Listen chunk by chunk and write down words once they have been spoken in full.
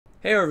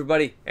Hey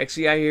everybody,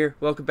 XEI here.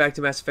 Welcome back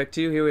to Mass Effect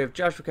 2. Here we have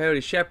Joshua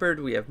Coyote Shepard,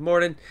 we have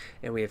Morden,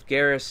 and we have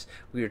Garrus.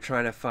 We are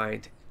trying to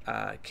find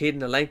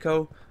Kaidan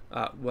Alenko.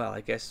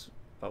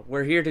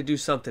 We're here to do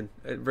something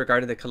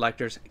regarding the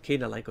collectors.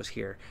 Kaidan Alenko's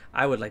here.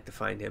 I would like to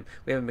find him.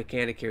 We have a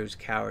mechanic here who's a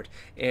coward.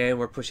 And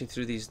we're pushing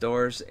through these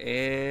doors,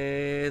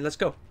 and let's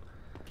go.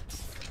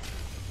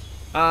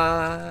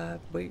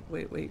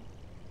 Wait.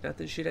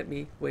 Nothing shoot at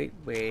me.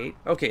 Wait.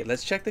 Okay,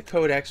 let's check the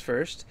codex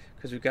first,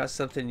 because we've got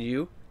something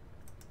new.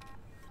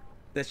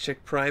 Let's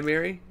check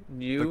primary,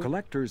 new. The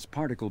Collector's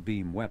particle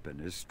beam weapon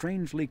is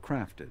strangely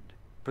crafted,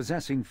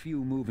 possessing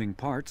few moving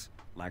parts,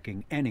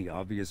 lacking any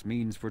obvious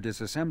means for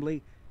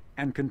disassembly,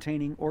 and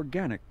containing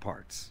organic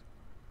parts.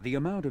 The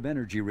amount of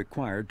energy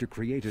required to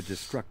create a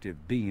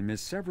destructive beam is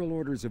several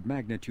orders of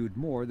magnitude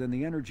more than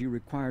the energy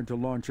required to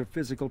launch a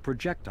physical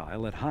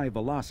projectile at high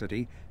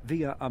velocity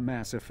via a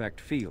mass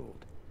effect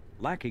field.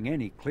 Lacking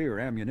any clear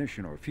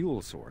ammunition or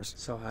fuel source,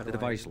 the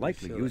device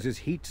likely uses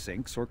heat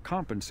sinks or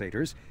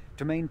compensators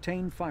to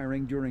maintain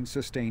firing during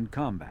sustained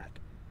combat.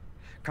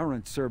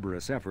 Current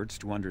Cerberus efforts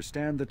to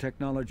understand the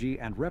technology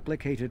and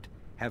replicate it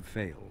have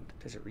failed.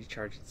 Does it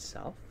recharge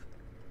itself?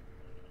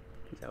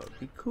 That would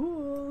be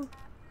cool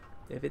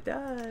if it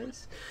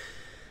does.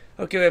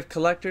 Okay, we have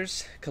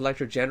collectors.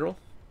 Collector General.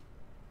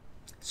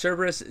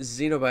 Cerberus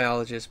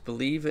xenobiologists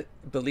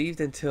believed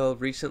until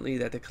recently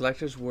that the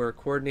collectors were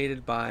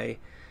coordinated by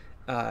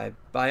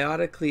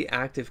biotically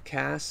active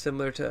castes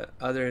similar to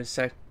other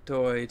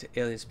insectoid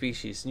alien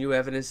species. New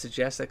evidence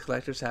suggests that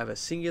collectors have a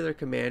singular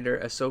commander,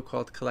 a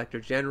so-called collector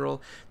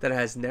general, that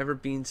has never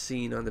been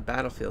seen on the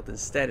battlefield.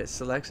 Instead, it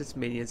selects its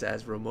minions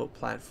as remote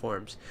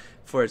platforms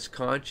for its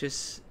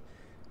consciousness.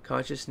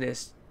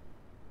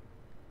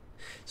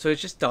 So it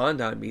just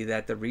dawned on me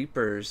that the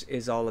Reapers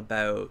is all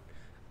about,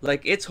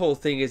 like, its whole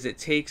thing is it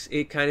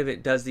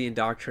does the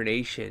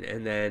indoctrination,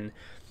 and then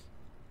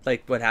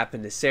like what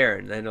happened to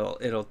Saren, then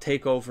it'll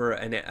take over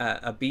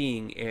a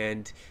being,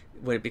 and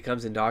when it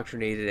becomes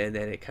indoctrinated, and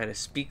then it kind of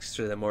speaks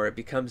through them, or it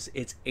becomes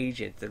its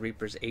agent, the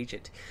Reaper's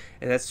agent.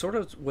 And that's sort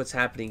of what's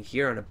happening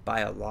here on a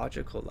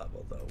biological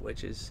level, though,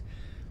 which is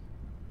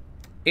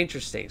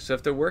interesting. So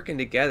if they're working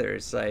together,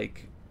 it's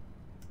like,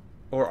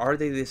 or are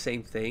they the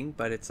same thing?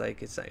 But it's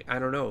like I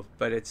don't know,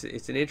 but it's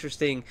an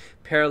interesting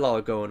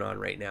parallel going on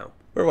right now.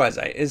 Where was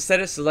I? Instead,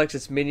 it selects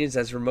its minions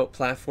as remote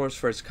platforms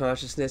for its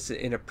consciousness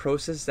in a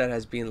process that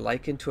has been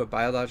likened to a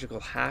biological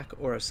hack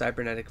or a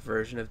cybernetic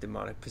version of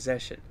demonic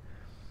possession.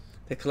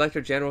 The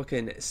Collector General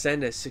can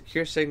send a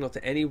secure signal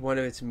to any one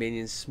of its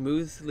minions,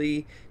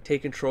 smoothly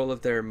take control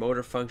of their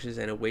motor functions,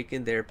 and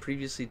awaken their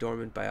previously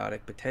dormant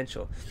biotic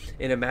potential.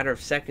 In a matter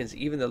of seconds,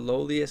 even the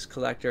lowliest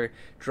Collector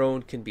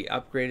drone can be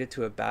upgraded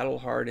to a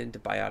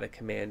battle-hardened biotic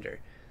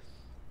commander.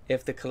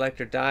 If the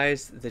Collector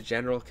dies, the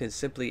General can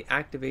simply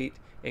activate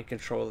and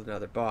control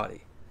another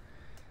body.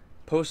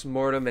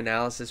 Post-mortem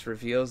analysis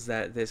reveals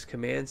that this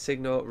command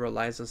signal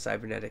relies on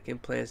cybernetic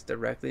implants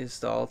directly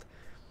installed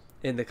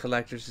in the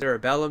Collector's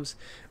cerebellums,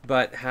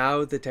 but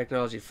how the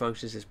technology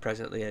functions is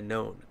presently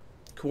unknown.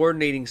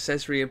 Coordinating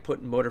sensory input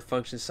and motor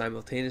functions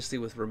simultaneously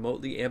with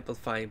remotely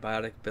amplifying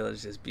biotic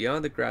abilities is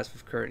beyond the grasp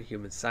of current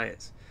human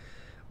science.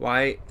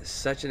 Why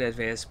such an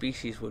advanced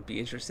species would be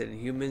interested in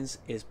humans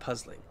is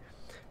puzzling.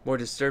 More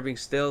disturbing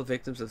still,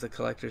 victims of the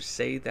Collectors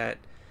say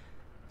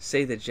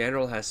the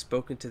General has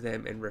spoken to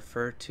them and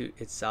referred to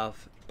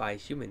itself by a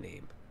human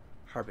name,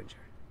 Harbinger.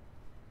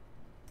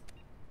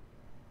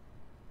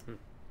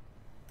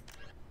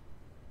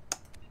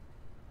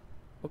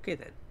 Okay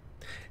then.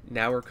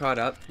 Now we're caught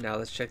up. Now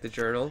let's check the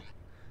journal.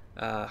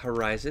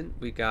 Horizon.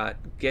 We got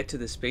get to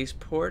the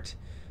spaceport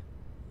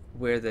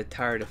where the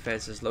tower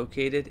defense is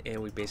located, and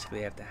we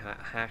basically have to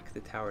hack the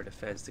tower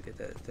defense to get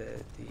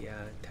the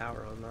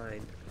tower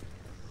online,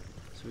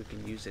 so we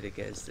can use it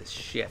against this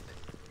ship,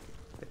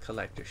 the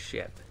Collector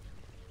ship.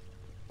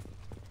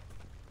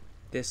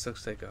 This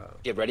looks like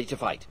Get ready to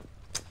fight.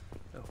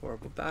 A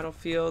horrible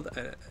battlefield.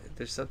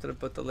 There's something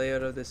about the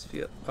layout of this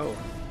field. Oh,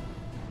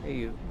 hey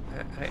you.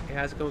 Hey,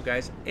 how's it going,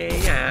 guys?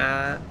 Hey,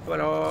 yeah. What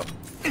up?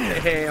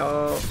 Hey,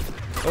 oh.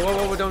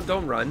 Whoa,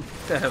 don't run.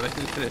 My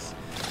goodness.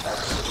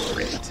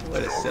 Great.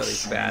 What a silly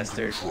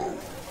bastard.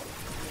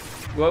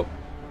 Whoa.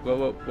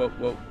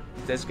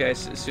 This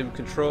guy's assumed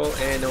control,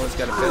 and no one's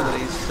got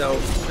abilities, so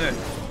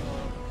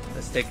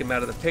let's take him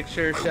out of the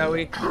picture, shall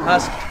we?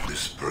 Husk.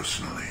 This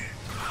personally.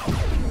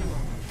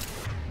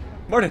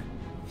 Morning.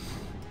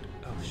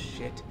 Oh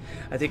shit.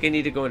 I think I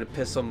need to go into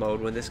pistol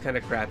mode when this kind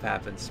of crap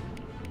happens.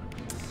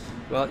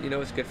 Well, you know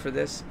what's good for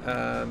this?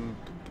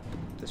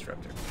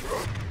 Disruptor.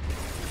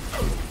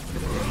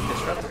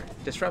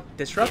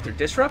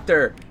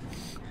 Disruptor!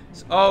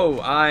 Oh,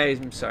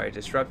 I'm sorry.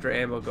 Disruptor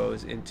ammo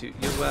goes into...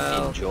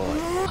 Well, enjoy.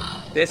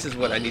 This is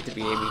what I need to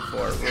be aiming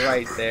for.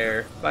 Right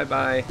there.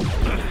 Bye-bye.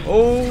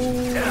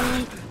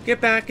 Oh!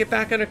 Get back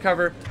under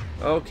cover.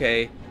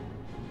 Okay.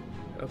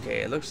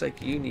 Okay, it looks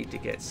like you need to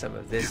get some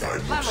of this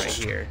action right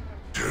here.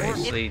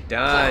 Nicely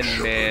done,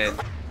 man.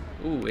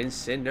 Ooh,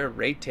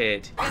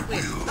 incinerated.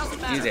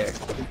 You there.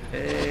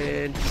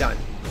 And done.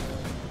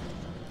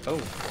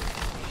 Oh.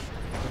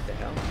 What the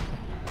hell?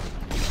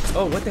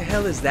 Oh, what the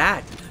hell is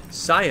that?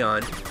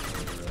 Scion.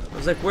 I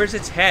was like, where's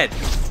its head?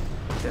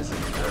 It doesn't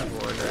have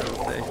one, I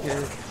don't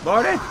think.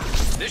 Martin!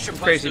 This should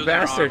Crazy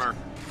bastard. armor.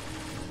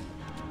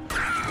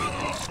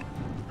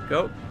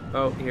 Go.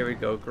 Oh, here we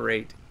go.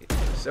 Great.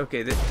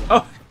 Okay.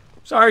 Oh,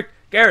 sorry,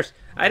 Garrus.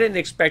 I didn't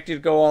expect you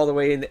to go all the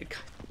way in there. God,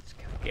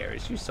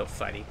 Garrus, you're so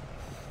funny.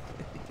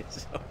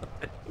 So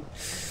funny.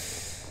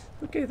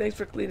 Okay, thanks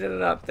for cleaning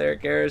it up there,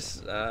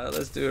 Garrus.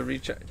 Let's do a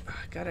recharge. Oh,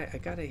 I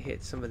gotta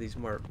hit some of these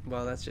more.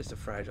 Well, that's just a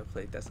fragile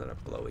plate. That's not a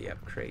blowy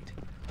up crate.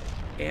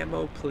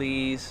 Ammo,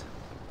 please.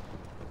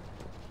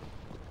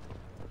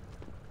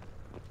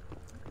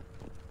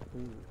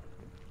 Ooh.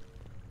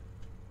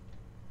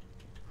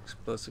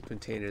 Explosive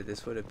container.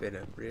 This would have been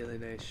a really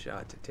nice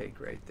shot to take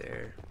right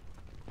there.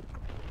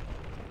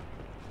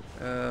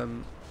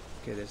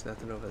 Okay, there's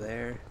nothing over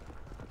there.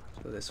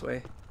 Let's go this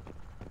way.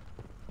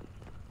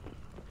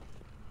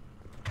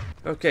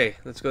 Okay,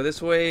 let's go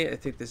this way. I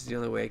think this is the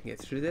only way I can get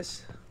through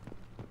this.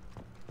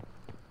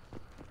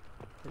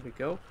 There we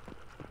go.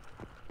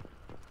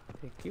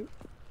 Thank you.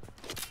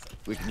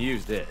 We can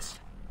use this.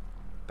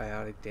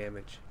 Biotic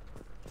damage.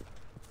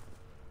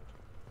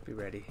 Be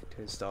ready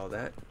to install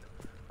that.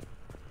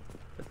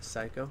 For the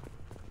psycho.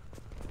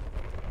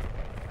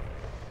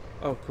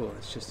 Oh, cool.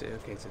 It's just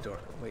okay. It's a door.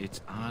 Wait. It's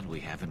odd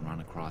we haven't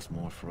run across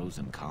more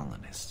frozen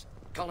colonists.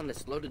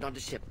 Colonists loaded onto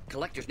ship.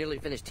 Collector's nearly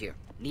finished here.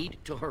 Need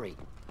to hurry.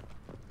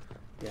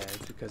 Yeah,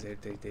 it's because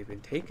they've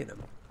been taking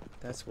them.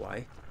 That's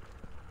why.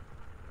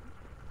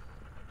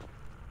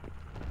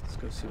 Let's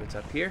go see what's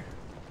up here.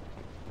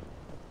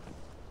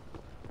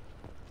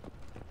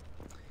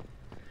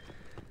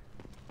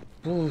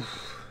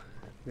 Oof.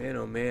 Man,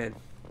 oh man.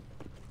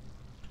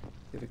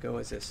 Here we go.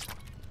 Is this?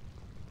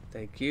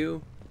 Thank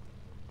you.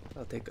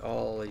 I'll take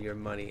all of your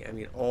money. I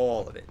mean,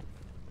 all of it.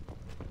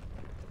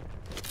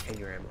 And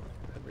your ammo.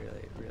 I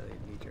really, really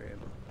need your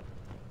ammo.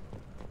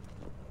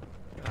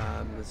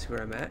 Let's see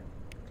where I'm at.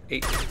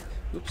 8.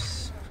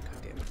 Oops.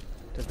 God damn it.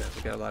 Doesn't matter.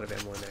 We got a lot of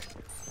ammo in there.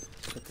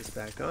 Put this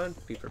back on.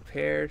 Be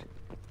prepared.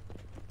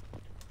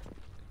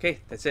 Okay,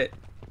 that's it.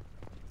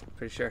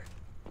 Pretty sure.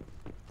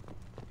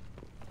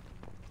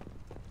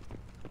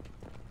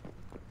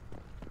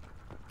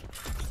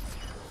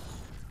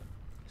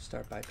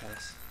 Start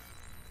bypass.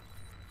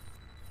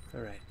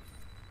 Alright.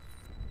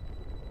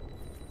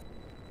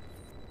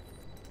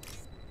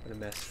 What a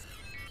mess.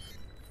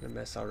 What a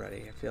mess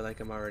already. I feel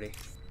like I'm already...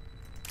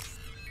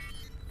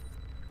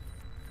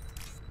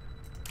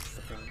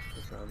 No problem.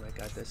 No problem. I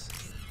got this.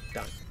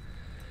 Done.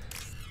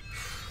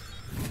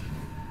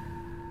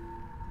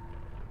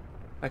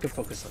 I can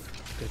focus on it.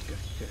 Good, good,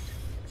 good.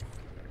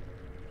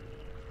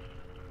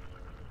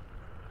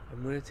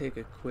 I'm going to take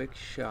a quick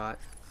shot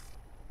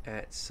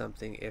at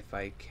something if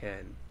I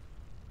can.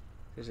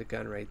 There's a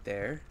gun right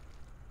there.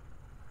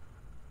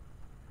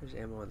 There's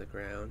ammo on the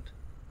ground.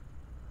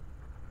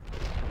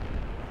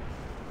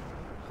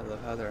 I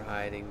love how they're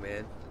hiding,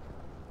 man.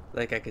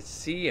 Like I could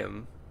see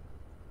them.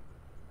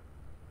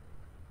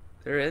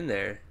 They're in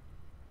there.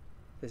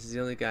 This is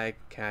the only guy I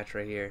can catch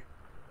right here.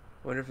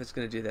 I wonder if it's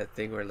gonna do that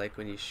thing where like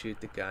when you shoot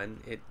the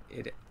gun, it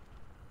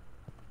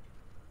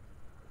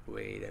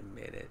wait a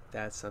minute,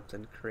 that's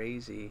something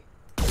crazy.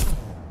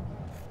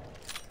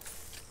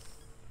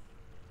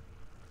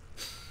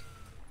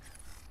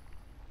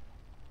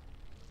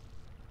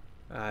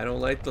 I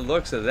don't like the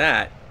looks of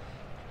that.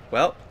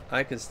 Well,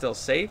 I can still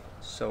save,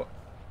 so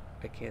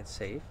I can't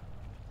save.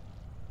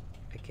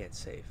 I can't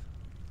save.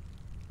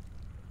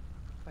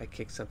 I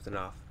kicked something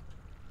off.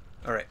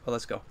 Alright, well,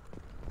 let's go.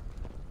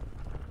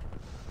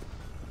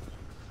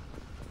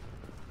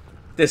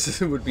 This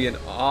would be an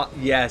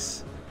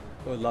yes.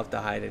 I would love to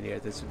hide in here.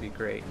 This would be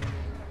great.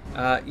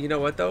 You know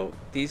what, though?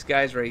 These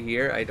guys right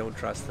here, I don't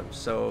trust them.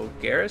 So,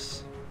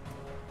 Garrus.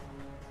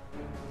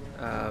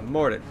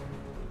 Morden.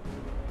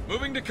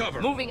 Moving to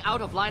cover. Moving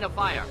out of line of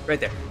fire. Right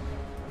there.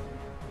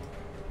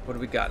 What do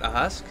we got? A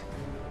husk?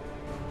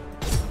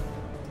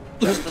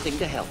 Just the thing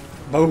to help.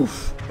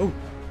 Move. Oh.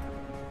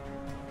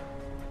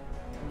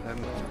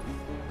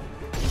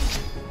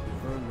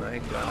 Oh my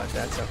god,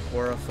 that's a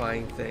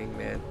horrifying thing,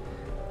 man.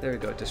 There we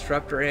go.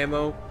 Disruptor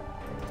ammo.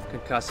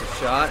 Concussive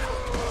shot.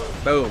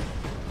 Boom.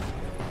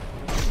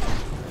 I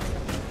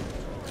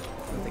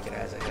don't think it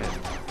has a head.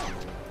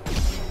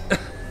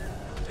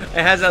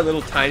 It has that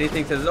little tiny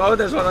thing that says, oh,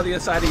 there's one on the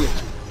inside of you.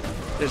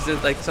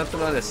 There's like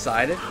something on the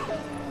side of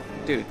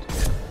it. Dude.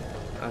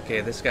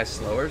 Okay, this guy's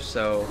slower,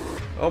 so...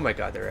 Oh my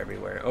god, they're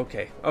everywhere.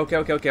 Okay.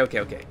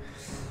 Okay.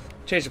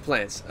 Change the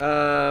plans.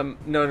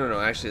 No.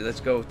 Actually, let's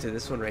go to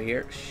this one right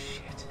here.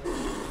 Shit.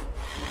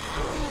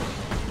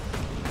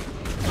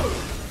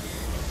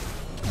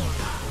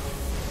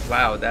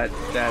 Wow, that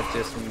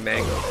just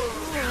mangled.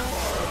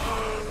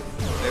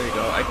 There we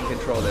go. I can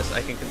control this.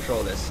 I can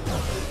control this.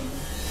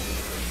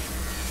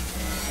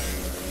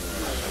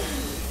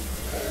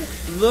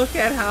 Look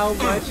at how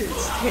much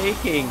it's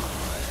taking.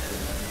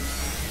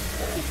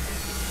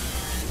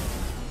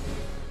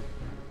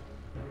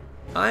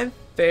 I'm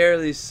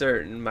fairly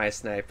certain my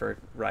sniper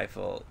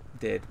rifle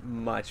did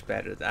much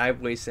better. I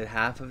wasted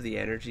half of the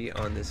energy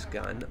on this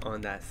gun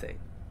on that thing.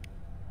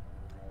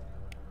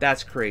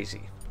 That's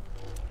crazy.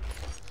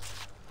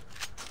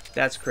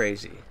 That's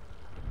crazy.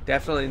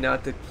 Definitely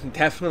not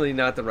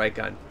the right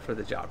gun for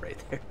the job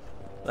right there.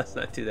 Let's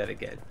not do that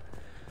again.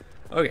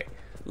 Okay,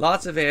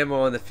 lots of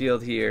ammo on the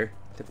field here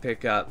to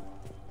pick up,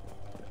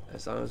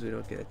 as long as we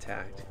don't get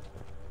attacked.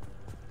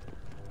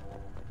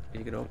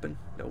 You can open?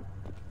 Nope.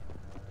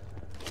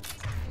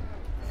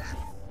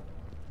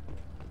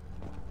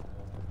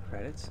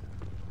 Credits.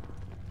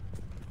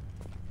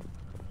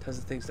 Tons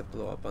of things that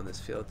blow up on this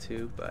field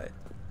too, but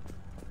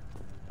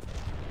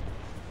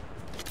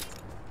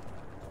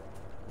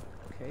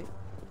okay.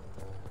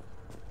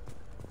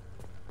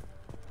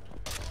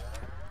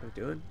 What are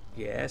we doing?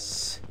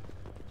 Yes.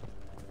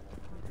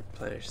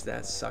 Replenish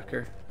that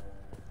sucker.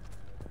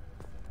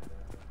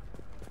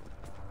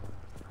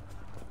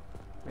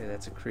 Man,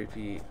 that's a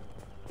creepy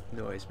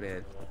noise,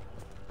 man.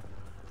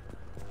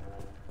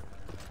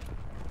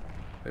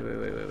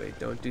 Wait.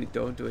 Don't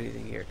do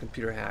anything here.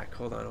 Computer hack.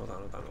 Hold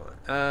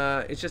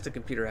on. It's just a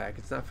computer hack.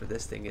 It's not for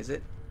this thing, is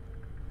it?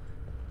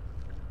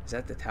 Is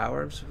that the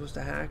tower I'm supposed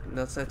to hack?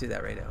 No, let's not do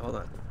that right now. Hold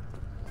on.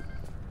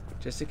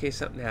 Just in case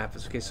something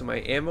happens. Okay, so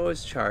my ammo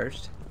is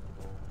charged.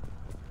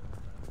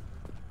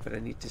 But I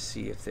need to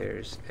see if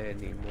there's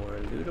any more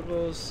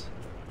lootables.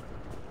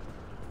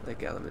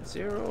 Like element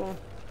 0.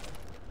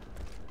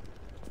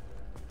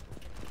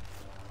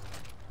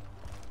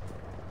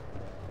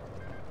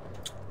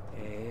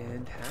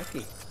 And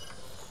hacking.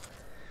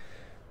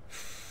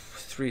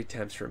 3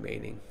 attempts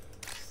remaining.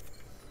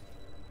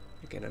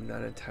 Again, I'm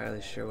not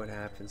entirely sure what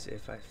happens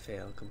if I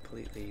fail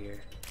completely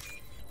here.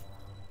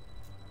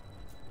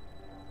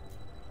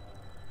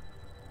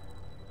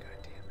 God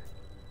damn it.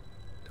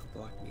 Don't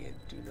block me in.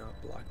 Do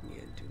not block me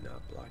in. Do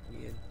not block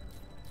me in.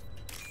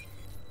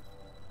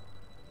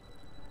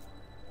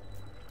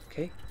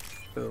 Okay.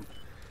 Boom.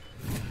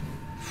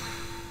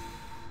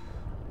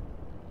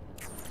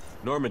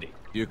 Normandy,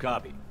 do you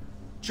copy?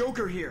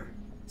 Joker here.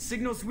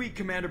 Signal's weak,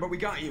 Commander, but we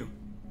got you.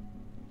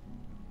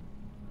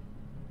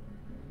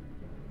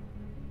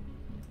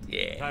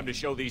 Yeah. Time to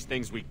show these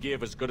things we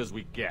give as good as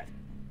we get.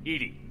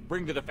 Edie,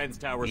 bring the defense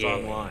towers Yeah.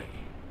 online.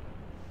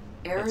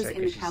 Errors right,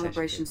 in the 'cause she said she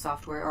calibration did.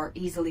 software are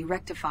easily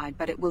rectified,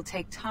 but it will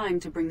take time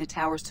to bring the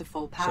towers to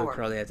full So power. we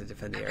probably have to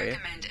defend the I area.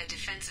 recommend a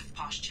defensive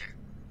posture.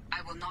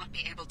 I will not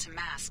be able to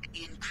mask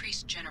the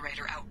increased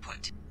generator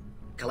output.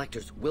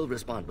 Collectors will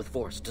respond with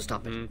force to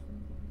stop it.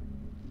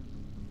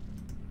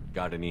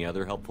 Got any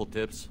other helpful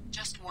tips?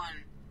 Just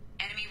one.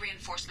 Enemy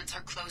reinforcements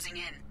are closing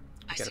in.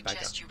 I gotta back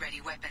suggest up. you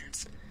ready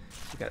weapons.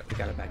 We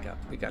gotta back up.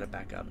 We gotta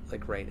back up.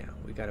 Like right now.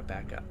 We gotta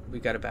back up. We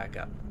gotta back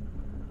up.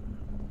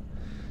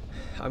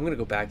 I'm gonna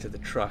go back to the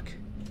truck.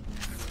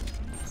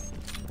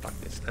 Fuck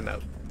this. I'm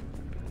out.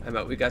 I'm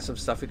out. We got some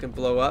stuff we can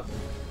blow up.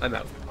 I'm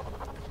out.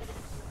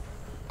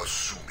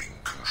 Assuming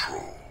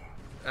control.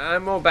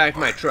 I'm going back to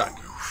my truck. How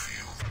you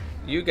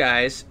feel? You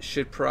guys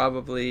should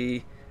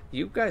probably...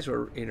 You guys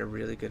were in a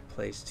really good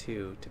place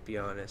too, to be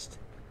honest.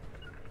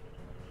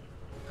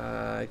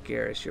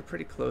 Garrus, you're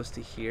pretty close to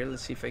here.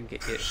 Let's see if I can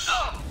get you.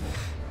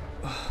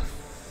 Oh,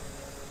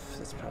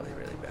 that's probably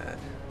really bad.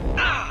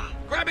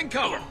 Grabbing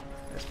cover!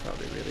 That's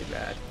probably really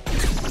bad.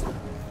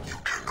 You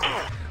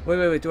cannot.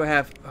 Wait. Do I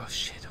have... Oh,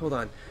 shit. Hold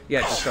on.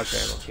 Yeah, destructor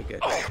ammo. Okay, good.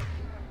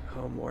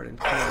 Oh, Morden.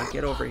 Come on.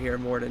 Get over here,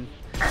 Morden.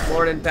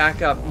 Morden,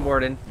 back up,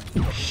 Morden.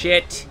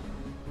 Shit.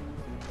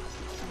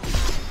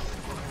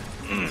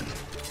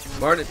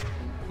 Morden.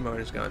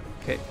 Morden's gone.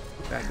 Okay.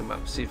 Back him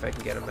up. See if I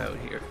can get him out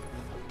here.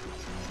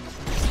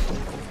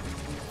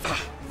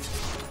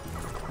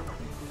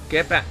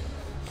 Get back.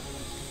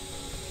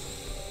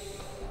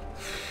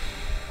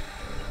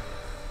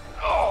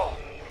 Oh.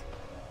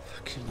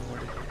 Fucking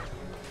Morden.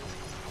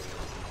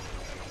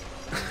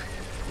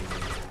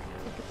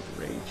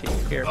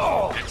 Raging here.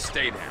 And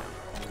stay down.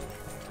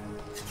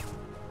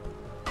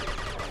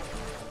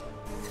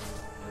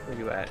 Where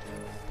you at?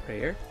 Right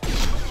here?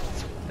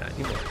 Not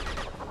anymore.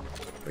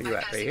 Where you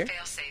at? Right here?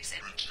 Fail-safes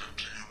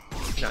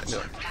Not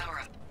no. Power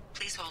up.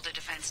 Please hold a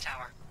defense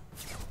tower.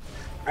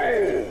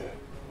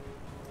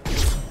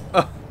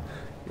 Oh,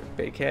 your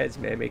big heads,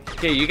 man.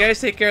 Okay, you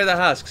guys take care of the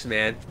husks,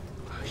 man.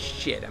 Oh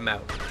shit, I'm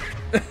out.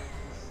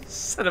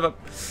 Son of a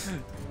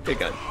big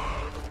gun.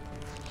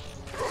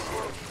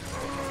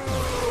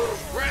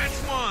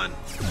 Rats one!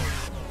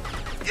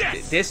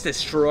 Yes! This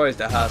destroys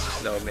the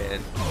husks, though,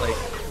 man. Like,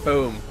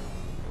 boom.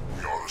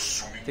 You're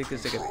assuming I think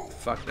there's like a control.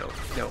 fuck no.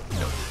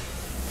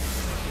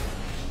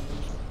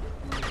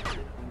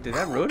 Did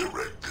that ruin it?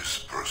 Direct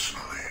this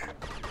personally.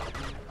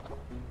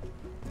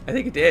 I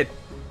think it did.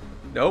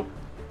 Nope.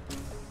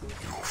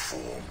 Your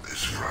form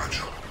is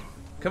fragile.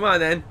 Come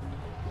on then.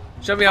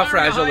 Show me how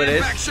fragile it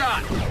is. Back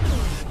shot!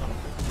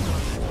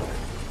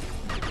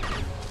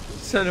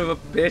 Son of a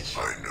bitch.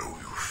 I know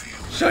you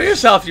feel. Show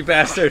yourself, you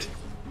bastard.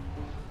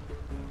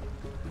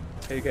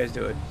 How you guys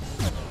doing?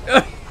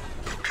 You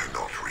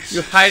cannot resist.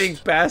 You hiding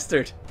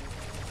bastard.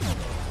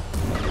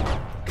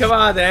 Come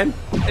on then.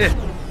 You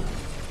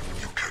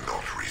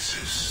cannot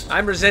resist.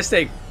 I'm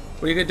resisting.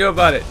 What are you gonna do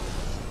about it?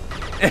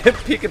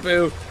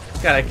 Peekaboo.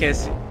 God, I can't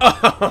see.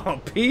 Oh,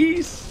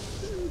 peace.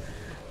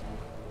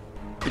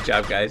 Good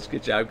job, guys.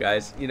 Good job,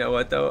 guys. You know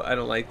what, though? I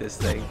don't like this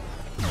thing.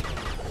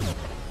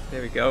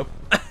 There we go.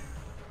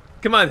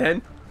 Come on,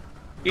 then.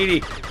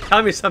 Edie,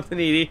 tell me something,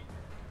 Edie.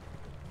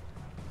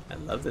 I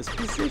love this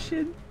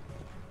position.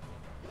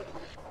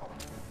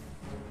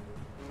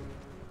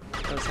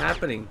 What's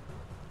happening?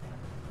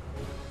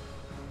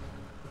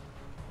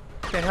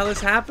 What the hell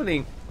is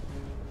happening?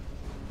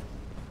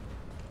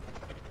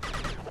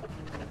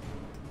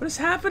 What is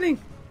happening?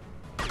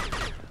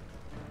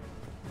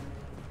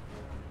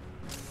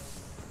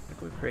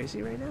 We're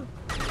crazy right now.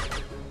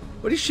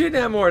 What are you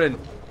shooting at, Morden?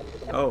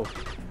 Oh.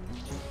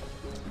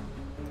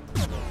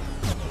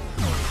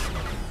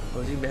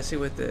 Was he messing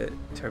with the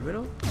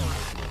terminal?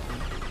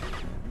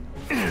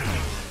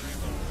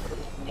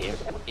 Here,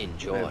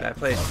 enjoy. I'm in a bad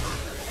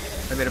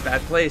place. I'm in a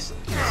bad place.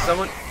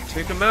 Someone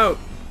take him out.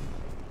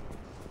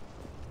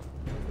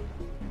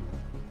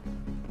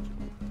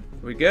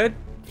 We good?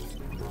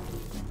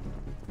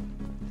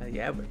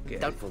 Yeah, we're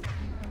good. Doubtful.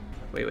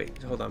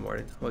 Wait. Hold on,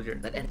 Morden. Hold your...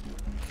 Let end.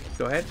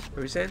 Go ahead. What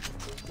are we saying?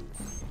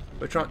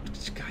 What's wrong?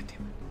 God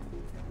damn it.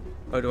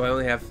 Oh, do I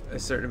only have a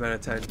certain amount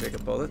of time to pick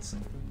up bullets?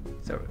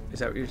 Is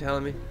that what you're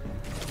telling me?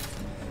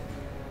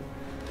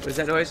 What is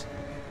that noise?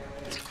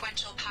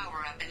 Sequential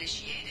power-up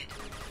initiated.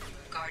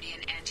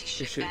 Guardian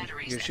anti-ship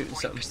batteries You're shooting at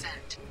 40%. something.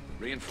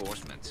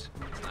 Reinforcements.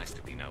 It's nice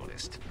to be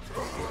noticed.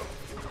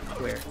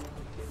 Where?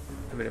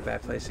 I'm in a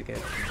bad place again.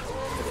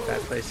 I'm in a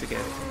bad place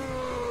again.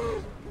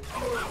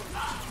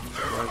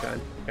 Wrong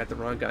gun. Got the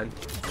wrong gun.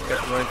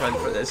 Got the wrong gun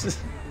for this.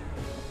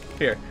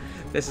 Here.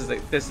 This is the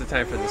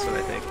time for this one,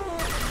 I think.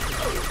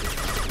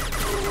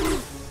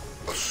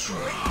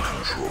 Assuming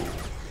control.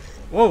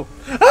 Whoa!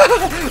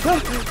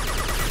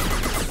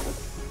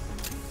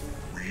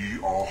 We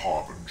are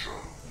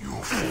Harbinger.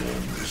 Your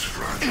form is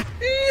fragile.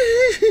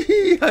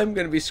 I'm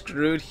gonna be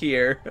screwed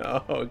here.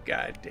 Oh,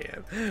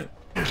 goddamn.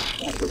 I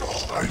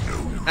know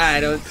you. I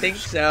don't think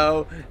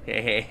so.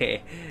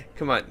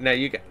 Come on, now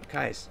you got,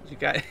 guys. You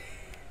got.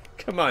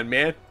 Come on,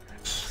 man.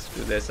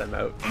 Screw this. I'm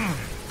out.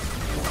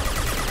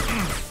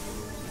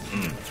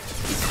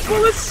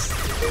 Bullets.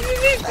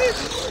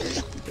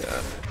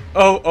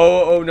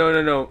 Oh,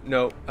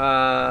 no.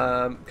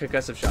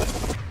 Concussive shot.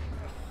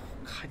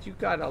 God, you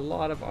got a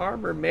lot of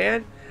armor,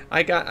 man.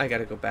 I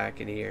gotta go back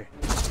in here.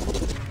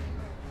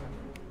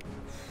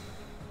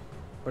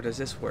 Or does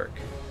this work?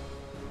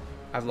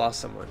 I've lost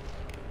someone.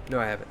 No,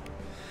 I haven't.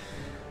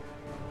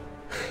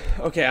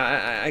 Okay,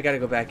 I gotta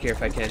go back here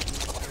if I can.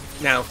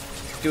 Now.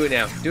 Do it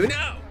now. Do it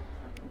now!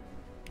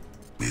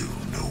 Feel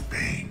no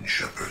pain,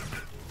 Shepard.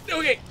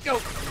 Okay, go.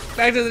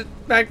 Back to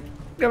the...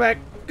 Go back.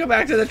 Go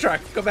back to the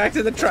truck. Go back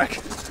to the truck.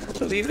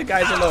 Leave the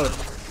guys alone.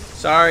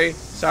 Sorry.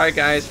 Sorry,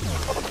 guys.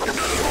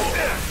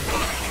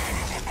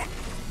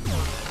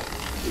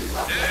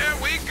 There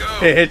we go.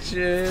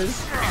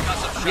 Bitches.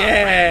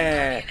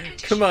 Yeah.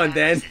 Come on,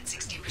 then.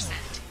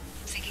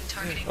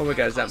 Oh my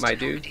god, is that my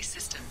dude?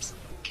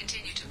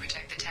 Continue to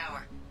protect the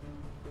tower.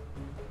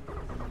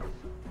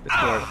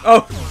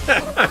 Oh,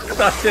 I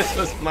thought this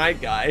was my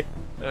guy.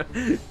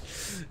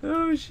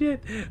 Oh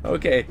shit.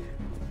 Okay,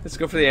 let's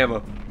go for the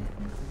ammo.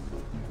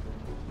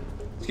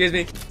 Excuse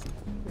me.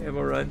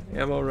 Ammo run.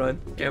 Ammo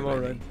run. Ammo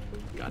run.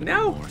 Gotta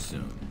No. be more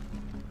soon.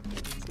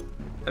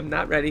 I'm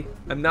not ready.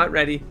 I'm not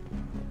ready.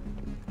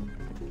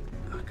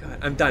 Oh god,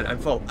 I'm done. I'm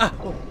full. Ah.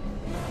 Oh.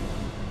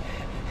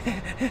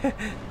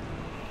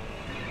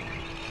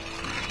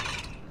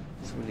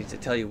 Someone needs to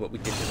tell you what we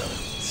did to the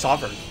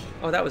Sovereign.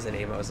 Oh, that was the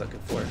name I was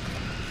looking for.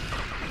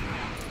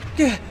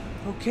 Yeah.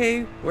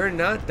 Okay, we're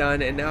not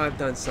done, and now I've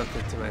done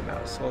something to my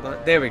mouse. Hold on.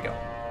 There we go.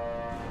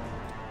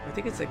 I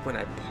think it's like when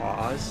I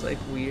pause, like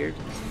weird.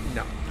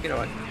 No, you know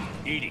what?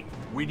 Edie,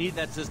 we need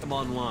that system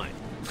online.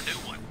 A new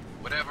one.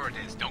 Whatever it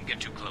is, don't get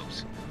too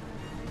close.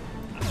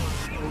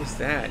 What was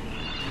that?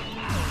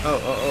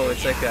 Oh,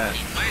 it's like a...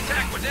 My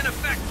attack was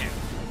ineffective.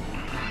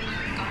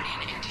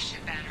 Guardian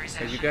anti-ship batteries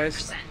at Are you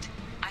guys... 100%.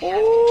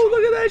 Oh,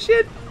 look at that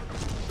shit!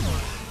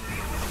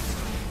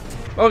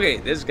 Okay,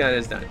 this gun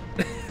is done.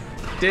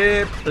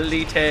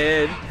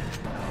 Depleted.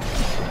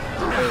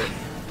 Oh.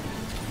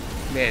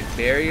 Man,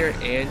 barrier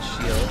and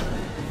shield.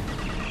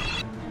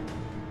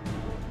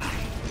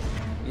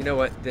 You know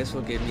what? This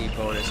will give me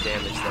bonus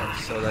damage though.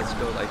 So let's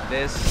go like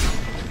this.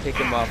 Take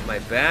him off my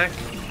back.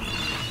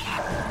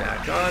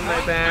 Back on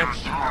my back.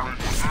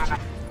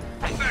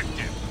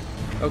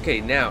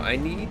 Okay, now I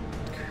need...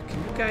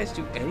 Can you guys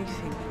do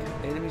anything?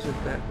 Enemies with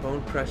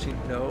bone crushing?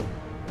 No.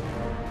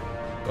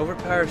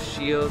 Overpower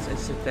shields and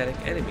synthetic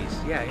enemies.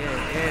 Yeah.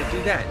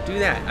 Do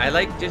that. I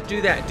like, just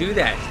do that. Do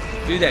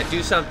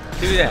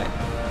something. Do that.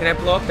 Can I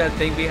blow up that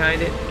thing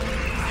behind it?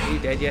 Are you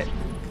dead yet?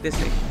 This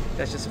thing.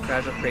 That's just a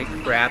fragile crate.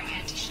 Crap.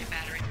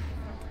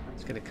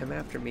 It's gonna come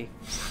after me.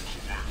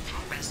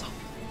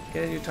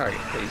 Get a new target,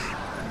 please.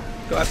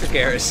 Go after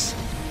Garrus.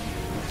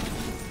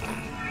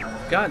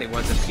 God, he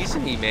wants a piece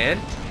of me, man.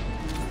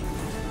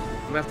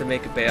 I'm gonna have to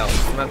make a bail.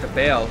 I'm gonna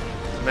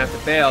have to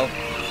bail.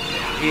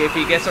 If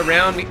he gets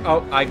around me...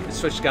 Oh, I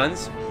switched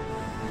guns.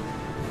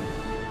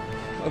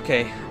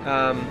 Okay.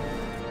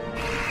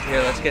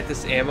 Here, let's get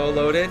this ammo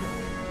loaded.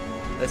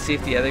 Let's see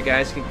if the other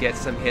guys can get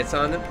some hits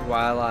on him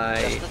while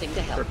I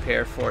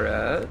prepare for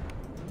a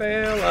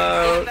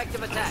bailout.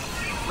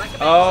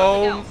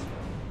 Oh,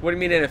 what do you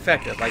mean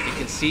ineffective? Like you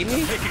can see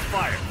me? Taking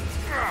fire.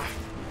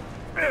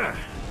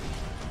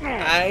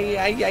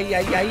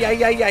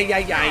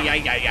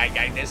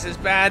 This is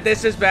bad.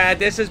 This is bad.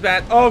 This is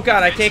bad. Oh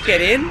god, I can't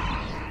get in.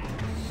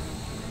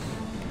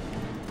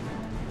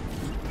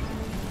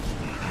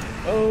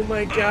 Oh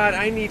my god,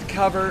 I need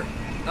cover.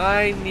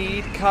 I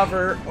need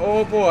cover.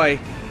 Oh boy.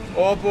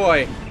 Oh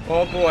boy.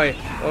 Oh boy.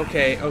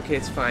 Okay, okay,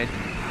 it's fine.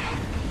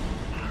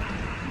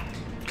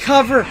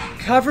 Cover!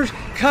 Cover!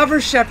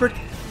 Cover, Shepard!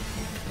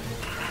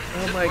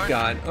 Oh my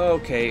god.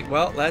 Okay,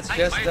 well, let's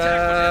just,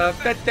 okay,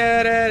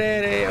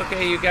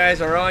 you guys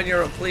are on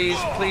your own. Please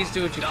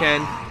do what you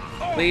can.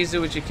 Please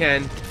do what you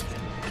can.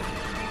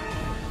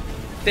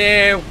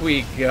 There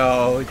we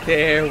go.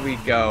 There we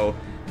go.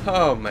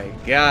 Oh my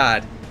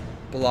god.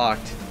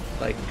 Blocked.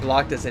 Like,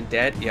 blocked isn't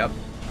dead. Yep.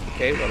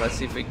 Okay, well, let's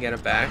see if we can get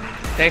him back.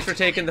 Thanks for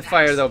taking the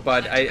fire, though,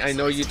 bud. I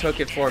know you took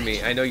it for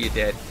me. I know you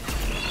did.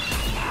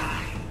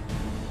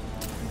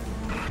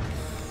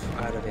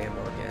 Out of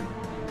ammo again.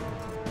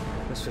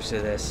 Let's switch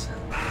to this.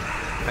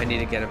 I need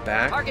to get him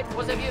back. Target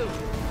was immune.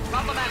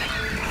 Problematic.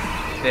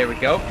 There we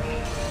go.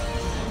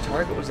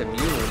 Target was immune.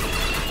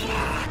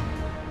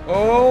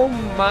 Oh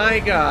my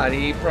god,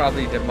 he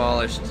probably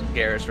demolished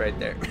Garrus right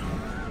there.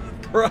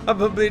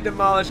 Probably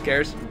demolished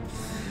Garrus.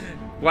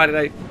 Why did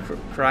I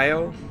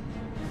cryo?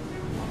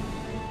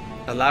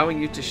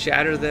 Allowing you to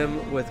shatter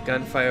them with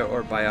gunfire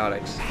or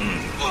biotics. I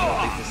don't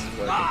think this is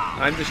working.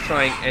 I'm just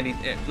trying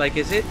anything. Like,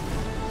 is it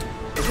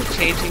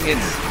changing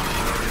its...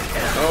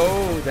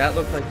 Oh, that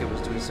looked like it was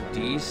doing some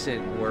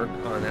decent work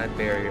on that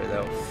barrier,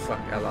 though.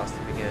 Fuck, I lost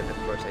it again. Of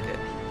course I did.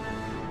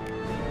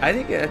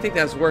 I think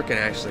that's working,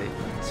 actually.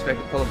 Let's see if I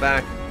can pull it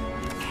back.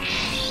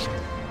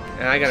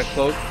 And I got a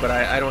cloak, but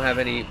I don't have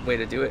any way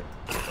to do it.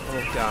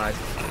 Oh, God.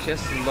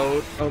 Just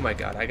load... Oh, my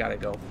God. I gotta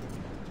go.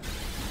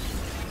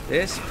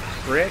 This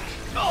brick...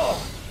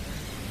 Oh!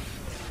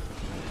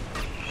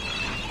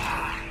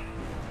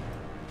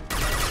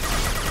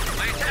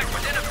 My attack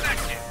was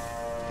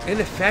ineffective.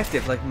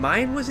 Ineffective? Like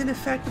mine was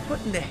ineffective?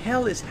 What in the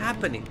hell is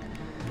happening?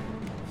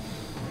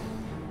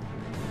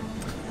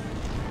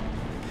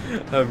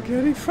 I'm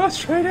getting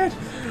frustrated.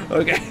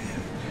 Okay.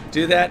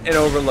 Do that and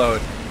overload.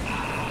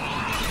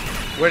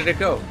 Where did it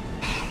go?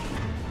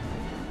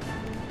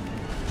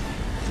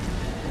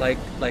 Like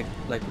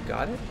we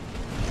got it?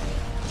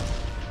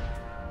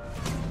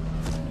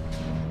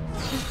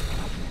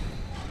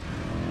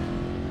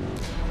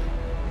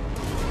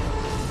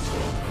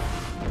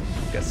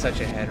 Got such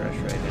a head rush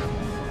right now.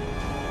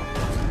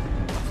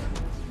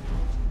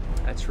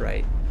 That's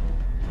right.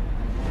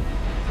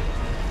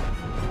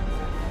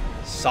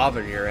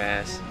 Sovereign your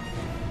ass.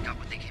 Got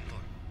what they came for.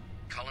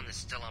 Cullen is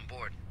still on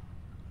board.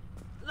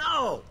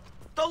 No!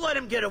 Don't let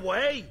him get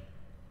away!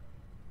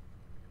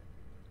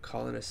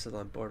 Colin is still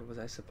on board. Was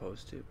I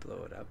supposed to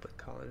blow it up with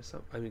Colin or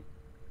something? I mean,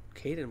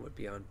 Caden would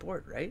be on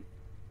board, right?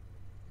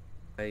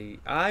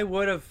 I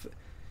would have...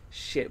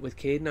 Shit, with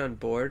Caden on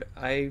board,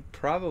 I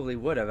probably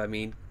would have. I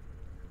mean,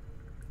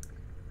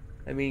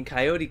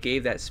 Coyote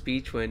gave that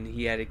speech when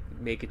he had to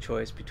make a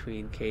choice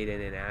between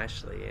Caden and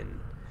Ashley,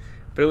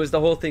 but it was the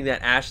whole thing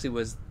that Ashley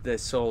was the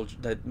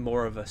soldier,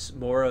 more of the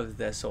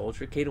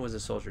soldier. Caden was a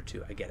soldier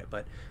too. I get it,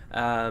 but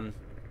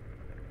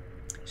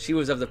she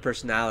was of the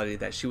personality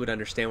that she would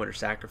understand what her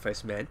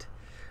sacrifice meant.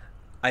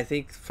 I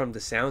think from the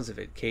sounds of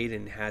it,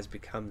 Caden has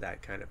become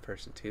that kind of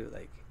person too.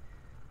 Like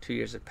 2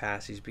 years have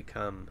passed, he's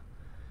become.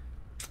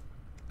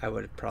 I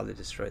would have probably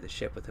destroyed the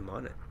ship with him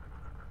on it.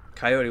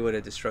 Coyote would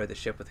have destroyed the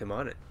ship with him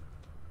on it.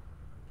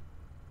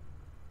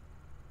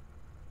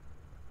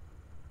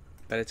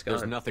 But it's gone.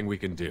 There's nothing we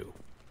can do.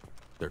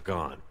 They're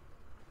gone.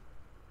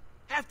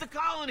 Half the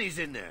colony's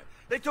in there.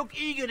 They took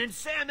Egan and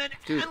Sam and,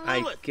 Dude, and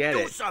Lilith. I get Do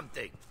it.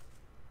 something.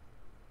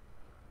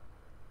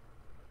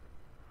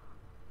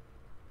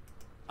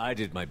 I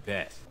did my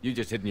best. You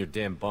just hid in your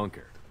damn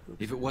bunker.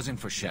 If it wasn't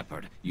for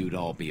Shepard, you'd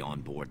all be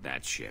on board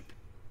that ship.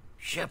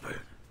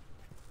 Shepard.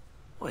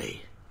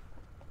 Wait.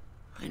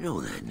 I know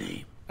that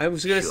name. I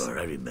was gonna. Sure,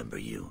 I remember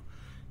you.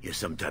 You're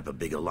some type of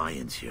big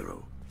Alliance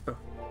hero.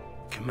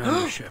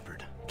 Commander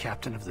Shepard,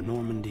 captain of the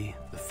Normandy,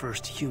 the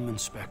first human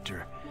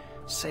Spectre,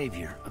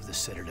 savior of the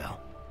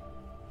Citadel.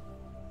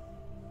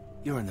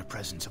 You're in the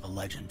presence of a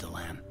legend,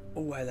 Delan.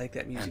 Oh, I like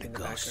that music in the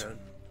background.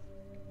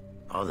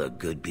 All the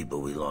good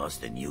people we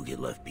lost and you get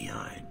left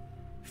behind.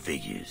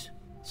 Figures.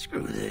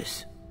 Screw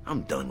this.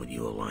 I'm done with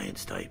you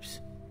Alliance types.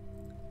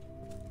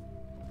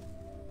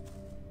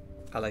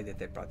 I like that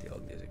they brought the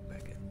old music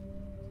back in.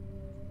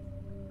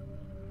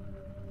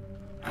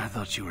 I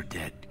thought you were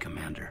dead,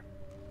 Commander.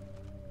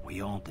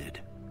 We all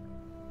did.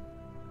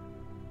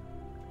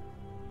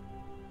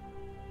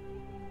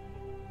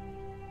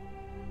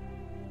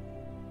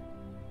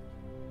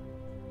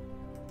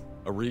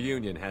 A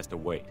reunion has to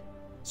wait.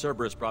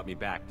 Cerberus brought me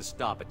back to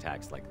stop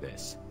attacks like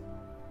this.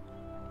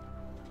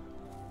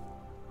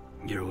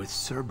 You're with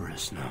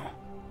Cerberus now.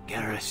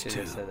 Garrus,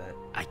 too. Said that.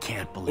 I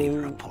can't believe the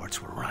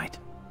reports were right.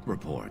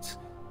 Reports?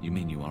 You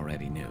mean you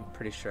already knew?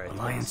 Pretty sure I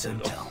Alliance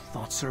Intel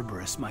thought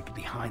Cerberus might be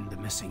behind the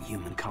missing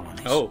human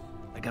colonies. Oh.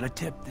 I got a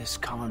tip this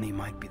colony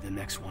might be the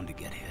next one to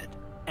get hit.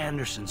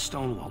 Anderson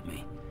stonewalled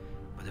me,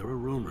 but there were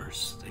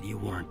rumors that you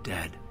weren't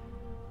dead,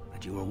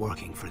 that you were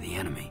working for the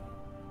enemy.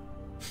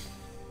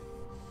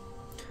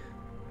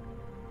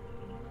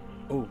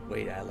 Oh,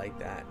 wait, I like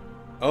that.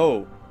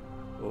 Oh.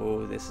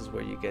 Oh, this is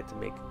where you get to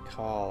make a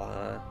call,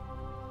 huh?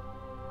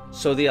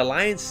 So the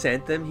Alliance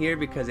sent them here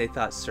because they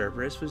thought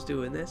Cerberus was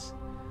doing this?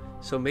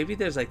 So maybe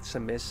there's like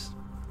some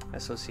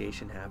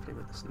misassociation happening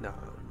with this. No.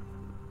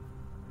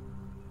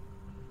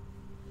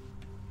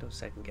 Don't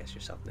second guess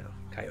yourself now,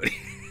 Coyote.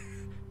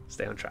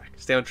 Stay on track.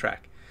 Stay on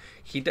track.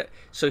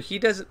 So he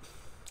doesn't...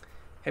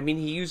 I mean,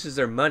 he uses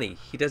their money.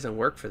 He doesn't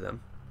work for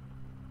them.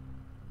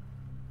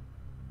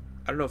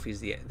 I don't know if he's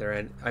their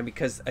end. I mean,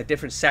 because a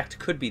different sect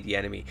could be the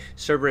enemy.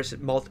 Cerberus,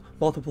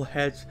 multiple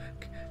heads.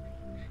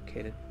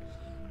 Caden.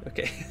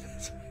 Okay.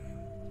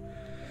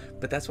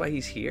 But that's why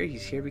he's here.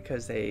 He's here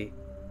because they...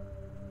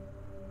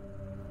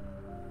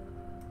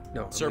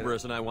 No.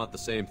 Cerberus and I want the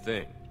same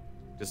thing.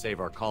 To save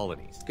our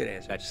colonies. Good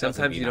answer. That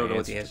Sometimes you don't know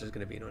what the answer answer is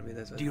going to be. You know what I mean?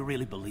 That's Do you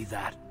really believe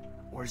that?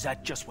 Or is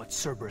that just what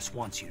Cerberus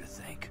wants you to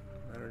think?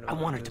 I don't know. I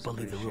wanted to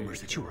believe the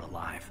rumors that you were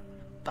alive,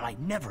 but I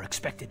never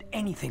expected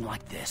anything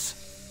like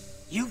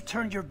this. You've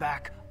turned your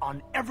back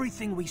on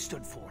everything we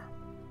stood for.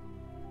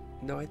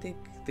 No, I think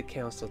the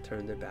council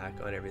turned their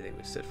back on everything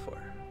we stood for.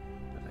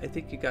 I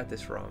think you got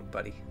this wrong,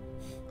 buddy.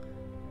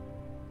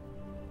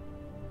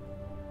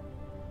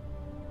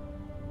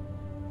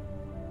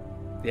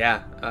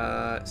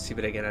 Yeah, see,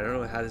 but again, I don't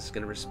know how this is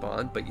going to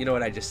respond, but you know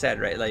what I just said,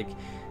 right? Like,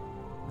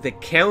 the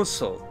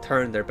council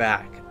turned their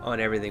back on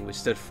everything we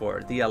stood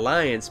for. The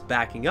Alliance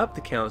backing up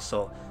the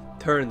council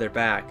turned their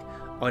back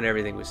on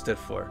everything we stood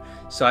for.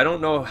 So I don't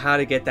know how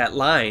to get that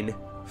line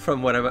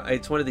from what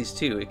it's one of these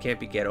two. It can't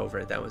be get over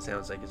it. That one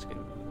sounds like it's going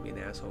to be an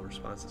asshole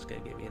response. It's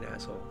going to give me an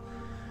asshole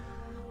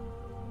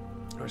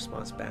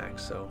response back.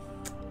 So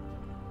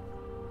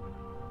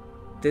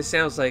this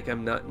sounds like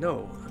I'm not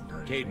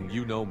Caden,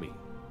 you know me.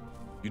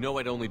 You know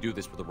I'd only do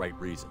this for the right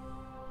reason.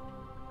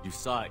 You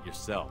saw it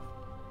yourself.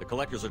 The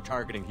Collectors are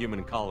targeting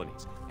human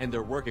colonies, and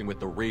they're working with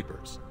the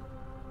Reapers.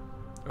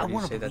 Or do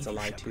you say that's a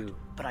lie too?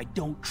 But I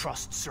don't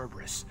trust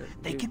Cerberus.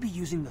 They could be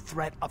using the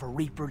threat of a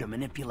Reaper to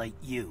manipulate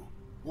you.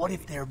 What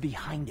if they're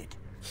behind it?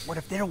 What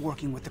if they're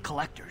working with the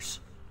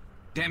Collectors?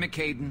 Damn it,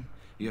 Caden.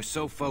 You're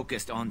so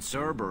focused on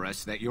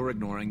Cerberus that you're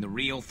ignoring the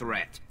real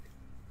threat.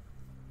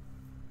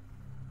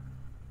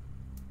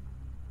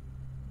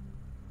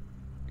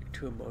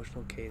 Too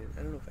emotional, Caden.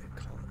 I don't know if I'd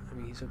call him. I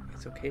mean,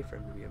 it's okay for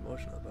him to be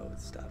emotional about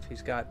stuff.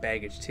 He's got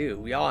baggage too.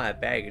 We all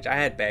have baggage. I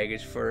had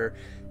baggage for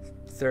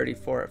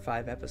 34 or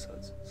 5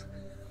 episodes.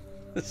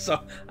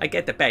 So I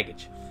get the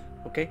baggage.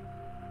 Okay.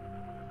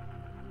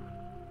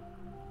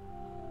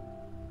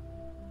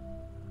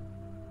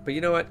 But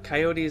you know what?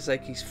 Coyote is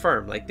like, he's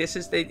firm. Like, this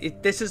is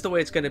the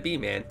way it's gonna be,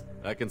 man.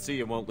 I can see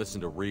you won't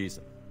listen to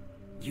reason.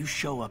 You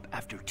show up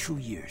after 2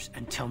 years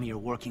and tell me you're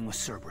working with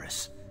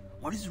Cerberus.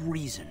 What does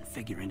reason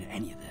figure into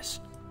any of this?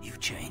 You've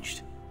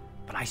changed,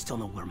 but I still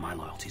know where my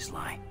loyalties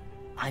lie.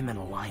 I'm an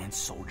Alliance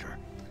soldier.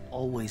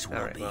 Always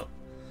will be. Well,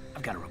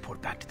 I've got to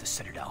report back to the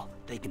Citadel.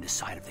 They can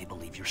decide if they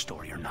believe your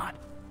story or not.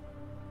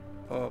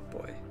 Oh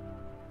boy.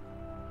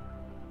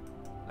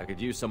 I could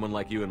use someone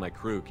like you in my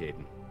crew,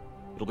 Caden.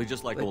 It'll be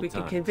just like old times.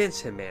 We can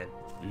convince him, man.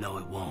 No,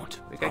 it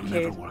won't. I'll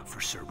never work for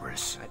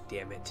Cerberus. God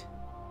damn it.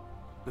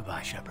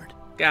 Goodbye, Shepard.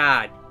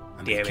 God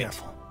and damn be it.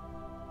 Careful.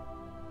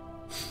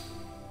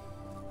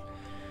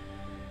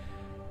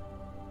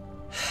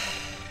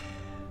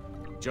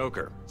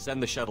 Joker,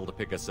 send the shuttle to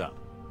pick us up.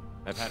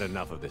 I've had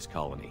enough of this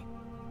colony.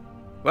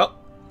 Well,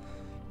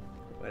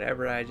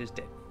 whatever I just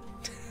did.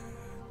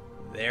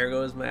 There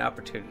goes my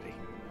opportunity.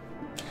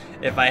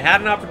 If I had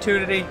an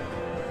opportunity,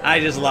 I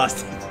just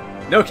lost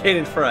it. No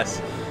Caden for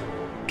us.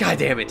 God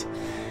damn it.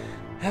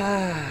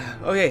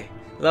 Okay,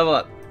 level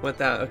up.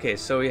 Okay,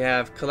 so we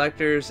have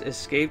Collectors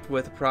escaped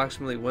with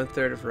approximately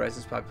 1/3 of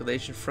Horizon's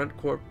population. Front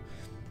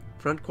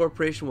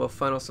Corporation will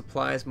funnel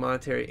supplies,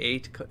 monetary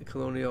aid to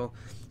colonial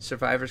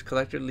survivors.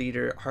 Collector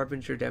leader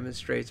Harbinger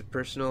demonstrates a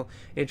personal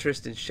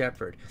interest in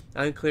Shepard.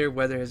 Unclear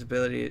whether his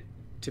ability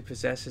to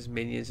possess his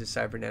minions is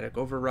cybernetic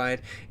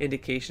override,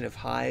 indication of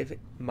hive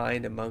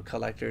mind among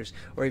Collectors,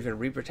 or even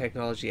Reaper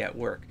technology at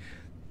work.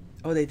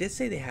 Oh, they did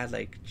say they had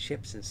like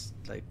chips and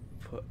like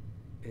put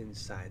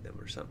inside them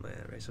or something like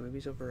that, right? So maybe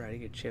he's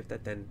overriding a chip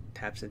that then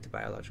taps into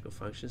biological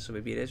functions. So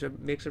maybe it is a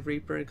mix of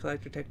Reaper and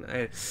Collector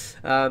technology.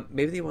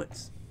 Maybe they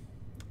want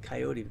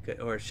Coyote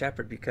or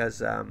Shepard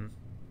because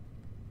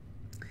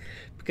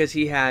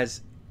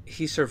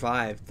he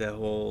survived the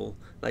whole,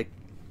 like,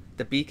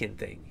 the beacon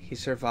thing. He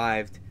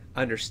survived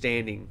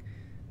understanding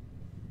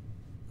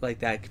like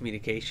that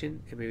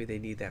communication, and maybe they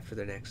need that for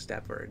their next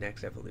step or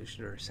next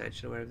evolution or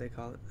ascension or whatever they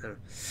call it. I don't know.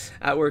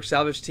 At work,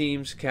 salvage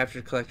teams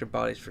captured collector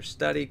bodies for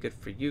study. Good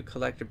for you,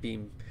 collector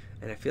beam.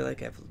 And I feel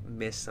like I've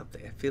missed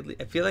something.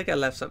 I feel like I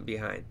left something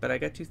behind, but I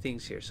got 2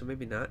 things here, so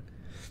maybe not.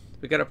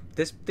 We got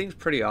this thing's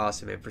pretty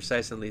awesome, man.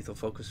 Precise and lethal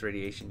focus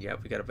radiation.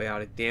 Yep, we got a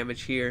biotic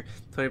damage here.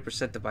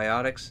 20% to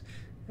biotics.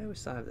 And we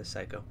still have the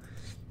psycho.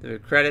 The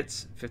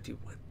credits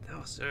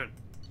 51,000.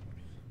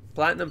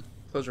 Platinum.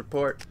 Close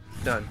report.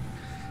 Done.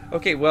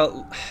 Okay,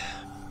 well.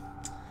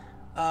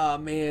 Oh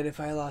man, if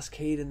I lost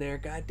Cade in there,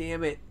 god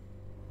damn it.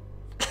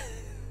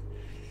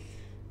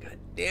 God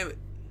damn it.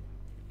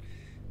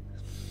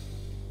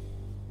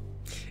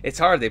 It's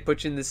hard. They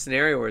put you in this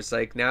scenario where it's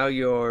like now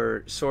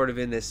you're sort of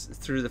in this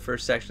through the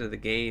first section of the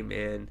game,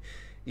 and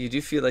you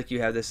do feel like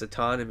you have this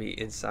autonomy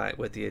inside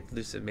with the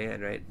elusive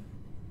man, right?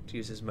 To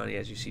use his money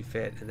as you see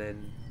fit, and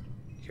then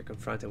you're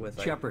confronted with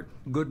like Shepard,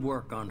 good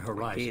work on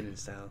Horizon. Kaden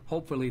style.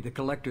 Hopefully the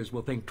collectors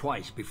will think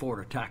twice before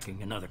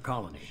attacking another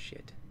colony.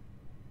 Shit.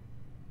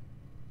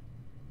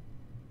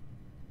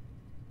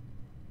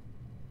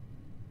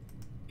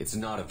 It's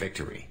not a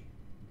victory.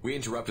 We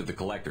interrupted the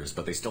collectors,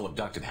 but they still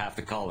abducted half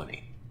the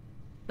colony.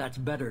 That's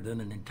better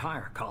than an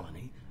entire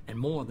colony, and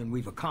more than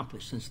we've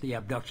accomplished since the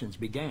abductions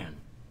began.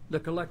 The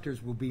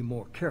collectors will be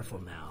more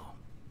careful now,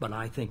 but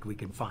I think we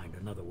can find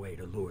another way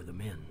to lure them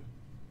in.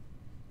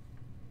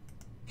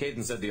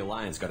 Caden said the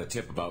Alliance got a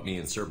tip about me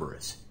and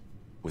Cerberus.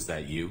 Was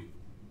that you?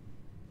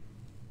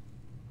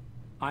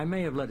 I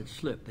may have let it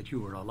slip that you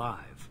were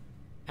alive,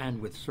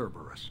 and with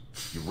Cerberus.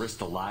 You risked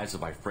the lives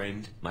of my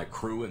friend, my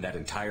crew, and that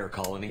entire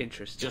colony?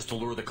 Interesting. Just to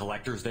lure the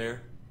collectors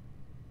there?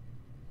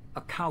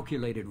 A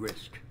calculated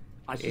risk.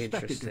 I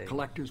suspected the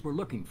collectors were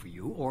looking for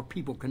you, or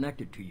people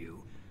connected to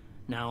you.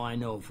 Now I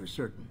know for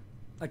certain.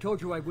 I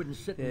told you I wouldn't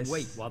sit and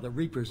wait while the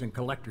Reapers and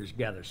collectors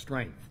gather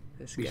strength.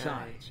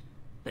 Besides,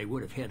 they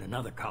would have hit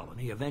another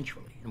colony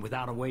eventually, and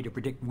without a way to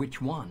predict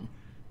which one,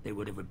 they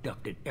would have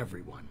abducted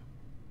everyone.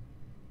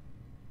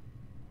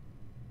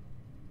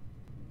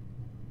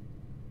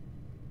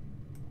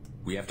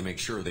 We have to make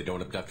sure they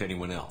don't abduct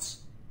anyone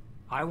else.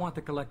 I want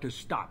the collectors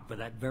stopped for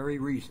that very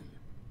reason.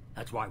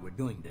 That's why we're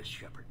doing this,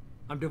 Shepard.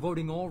 I'm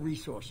devoting all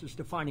resources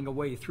to finding a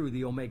way through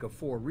the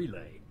Omega-4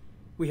 relay.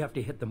 We have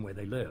to hit them where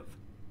they live.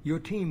 Your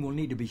team will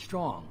need to be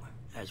strong,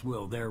 as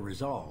will their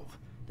resolve.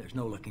 There's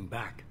no looking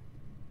back.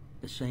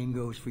 The same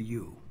goes for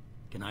you.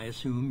 Can I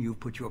assume you've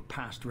put your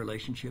past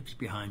relationships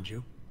behind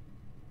you?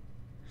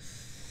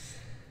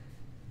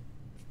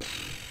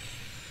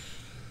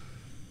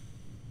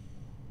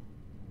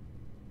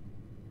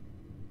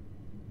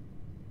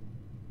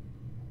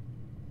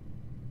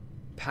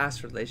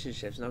 Past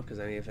relationships? No, because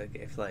I mean,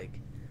 if like...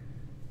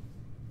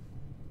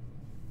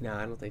 No,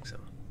 I don't think so.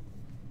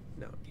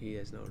 No, he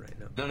is no right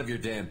now. None of your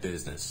damn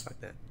business. Fuck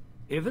that.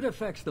 If it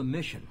affects the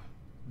mission,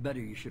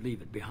 better you should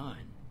leave it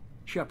behind.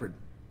 Shepard,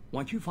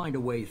 once you find a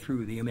way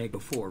through the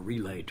Omega-4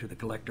 relay to the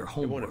Collector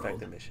homeworld, it won't affect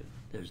the mission.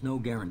 There's no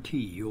guarantee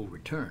you'll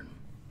return.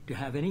 To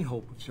have any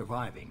hope of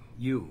surviving,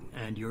 you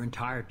and your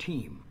entire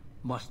team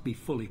must be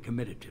fully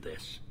committed to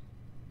this.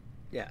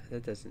 Yeah,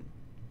 that doesn't...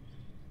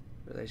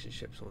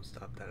 Relationships won't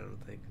stop that, I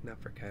don't think.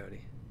 Not for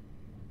Coyote.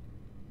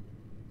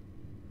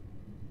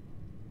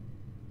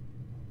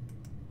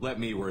 Let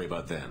me worry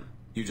about them.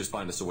 You just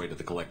find us a way to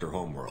the Collector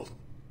homeworld.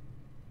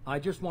 I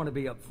just want to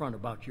be upfront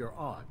about your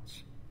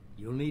odds.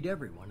 You'll need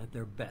everyone at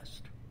their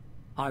best.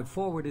 I've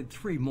forwarded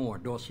 3 more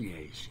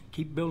dossiers.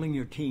 Keep building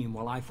your team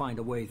while I find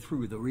a way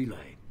through the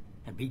relay.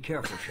 And be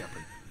careful,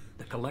 Shepard.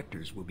 The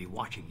Collectors will be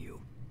watching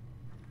you.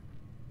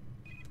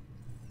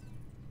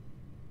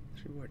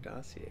 3 more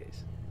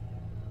dossiers.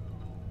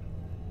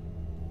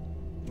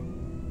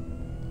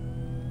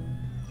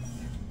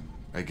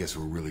 I guess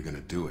we're really gonna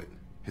do it.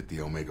 Hit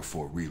the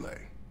Omega-4 relay.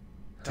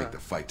 Take the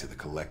fight to the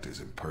Collectors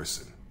in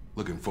person.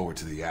 Looking forward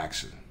to the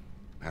action.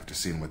 After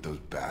seeing what those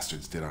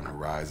bastards did on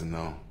Horizon,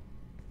 though,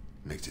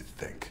 makes you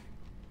think.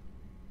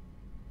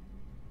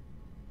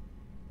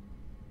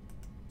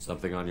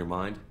 Something on your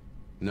mind?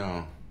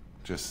 No,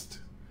 just...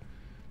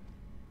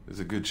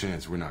 There's a good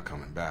chance we're not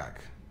coming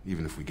back,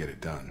 even if we get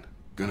it done.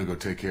 Gonna go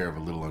take care of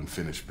a little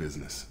unfinished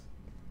business.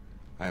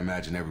 I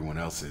imagine everyone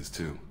else is,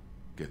 too.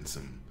 Getting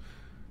some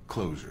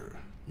closure,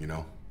 you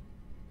know?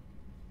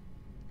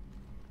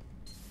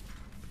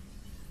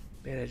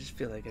 Man, I just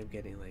feel like I'm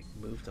getting, like,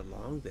 moved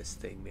along this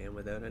thing, man,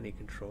 without any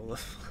control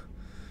of...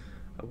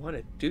 I want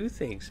to do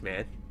things,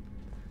 man.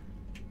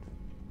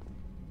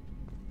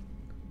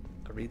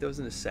 I'll read those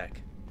in a sec.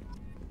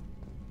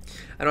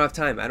 I don't have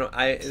time.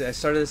 I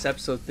started this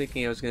episode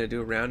thinking I was going to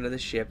do a round of the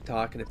ship,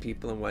 talking to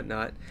people and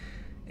whatnot.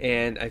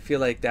 And I feel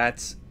like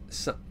that's...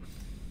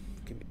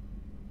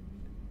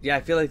 Yeah, I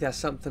feel like that's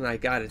something I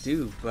gotta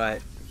do,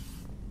 but...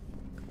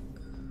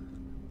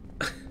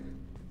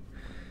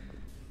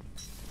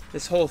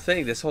 This whole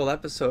thing, this whole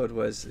episode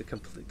was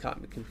caught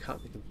me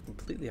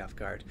completely off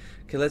guard.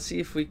 Okay, let's see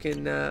if we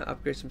can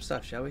upgrade some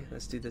stuff, shall we?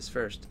 Let's do this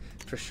first.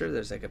 For sure,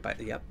 there's like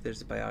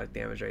there's a biotic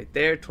damage right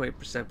there.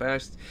 20%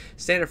 biotic.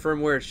 Standard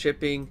firmware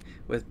shipping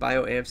with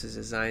bioamps is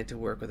designed to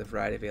work with a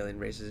variety of alien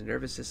races and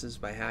nervous systems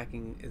by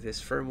hacking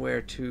this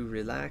firmware to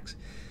relax.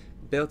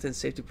 Built-in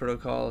safety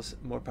protocols,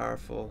 more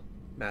powerful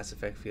Mass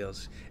Effect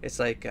feels. It's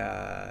like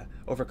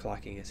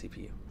overclocking a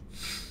CPU.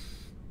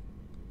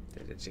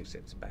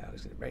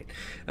 Biotics,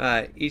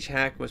 right? Each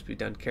hack must be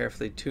done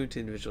carefully, tuned to the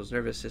individual's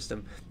nervous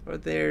system, or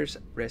there's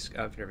risk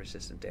of nervous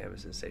system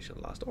damage, sensation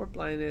loss, or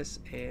blindness,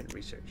 and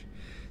research.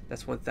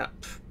 That's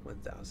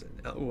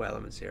 1,000. Oh,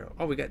 element 0.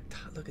 Oh, we got,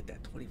 look at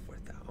that,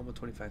 24,000, almost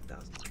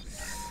 25,000.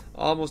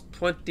 Almost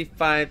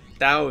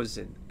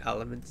 25,000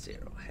 element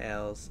 0.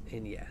 Hells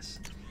and yes.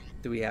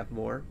 Do we have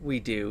more? We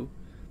do.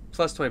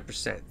 Plus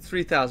 20%.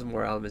 3,000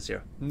 more element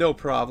 0. No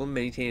problem.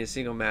 Maintaining a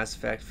single Mass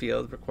Effect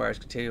field requires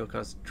continual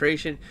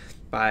concentration.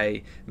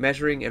 By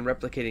measuring and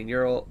replicating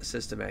neural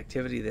system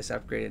activity, this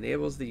upgrade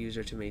enables the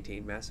user to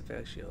maintain Mass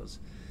Effect shields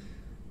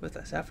with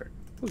less effort.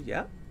 Oh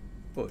yeah.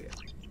 Oh yeah.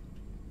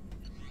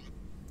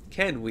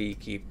 Can we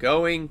keep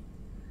going?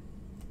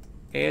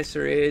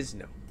 Answer is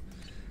no.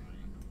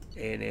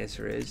 And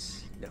answer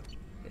is no.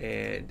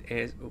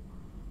 And oh,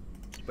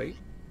 wait.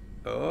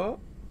 Oh.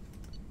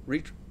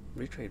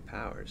 Retrain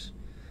powers.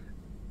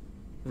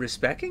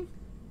 Respecking?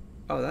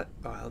 Oh,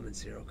 element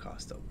 0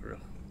 cost over.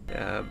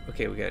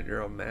 Okay, we got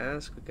neural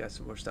mask. We got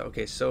some more stuff.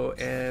 Okay, so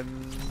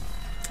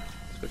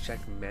let's go check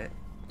Matt.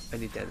 I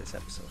need to end this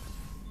episode.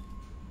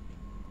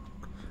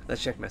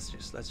 Let's check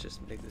messages. Let's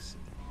just make this.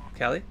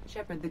 Callie?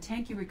 Shepard, the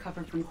tank you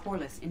recovered from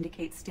Corliss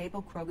indicates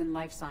stable Krogan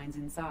life signs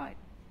inside.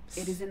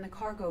 It is in the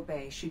cargo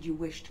bay should you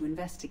wish to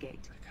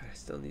investigate. God, I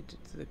still need to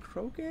do the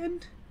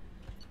Krogan.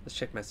 Let's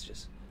check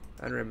messages.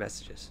 Unread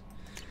messages.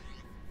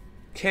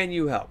 Can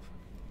you help?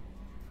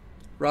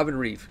 Robin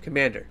Reeve,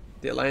 Commander.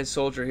 The Alliance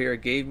soldier here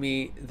gave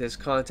me this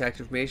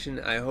contact information.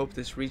 I hope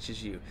this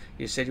reaches you.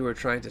 You said you were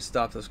trying to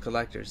stop those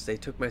collectors. They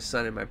took my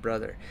son and my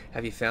brother.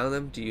 Have you found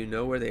them? Do you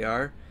know where they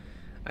are?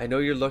 I know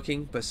you're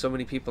looking, but so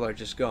many people are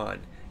just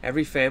gone.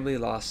 Every family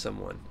lost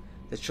someone.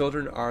 The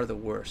children are the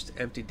worst.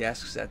 Empty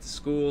desks at the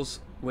schools,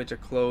 winter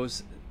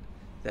clothes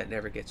that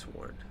never gets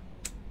worn.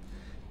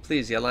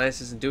 Please, the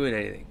Alliance isn't doing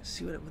anything.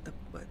 See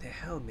what the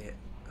hell, man?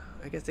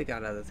 I guess they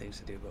got other things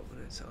to do, but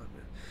when I saw them,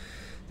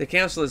 the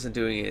Council isn't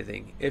doing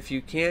anything. If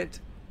you can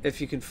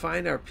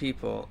find our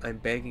people, I'm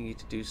begging you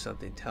to do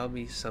something. Tell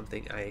me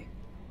something I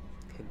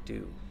can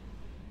do.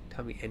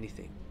 Tell me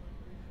anything.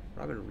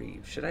 Robin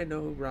Reeve. Should I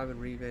know who Robin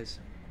Reeve is?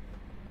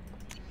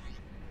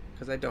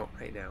 Because I don't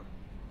right now.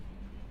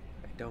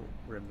 I don't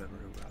remember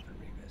who Robin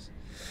Reeve is.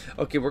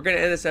 Okay, we're going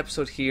to end this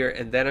episode here,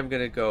 and then I'm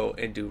going to go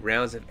and do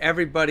rounds of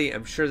everybody.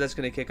 I'm sure that's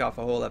going to kick off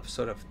a whole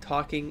episode of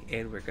talking,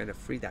 and we're going to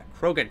free that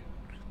Krogan.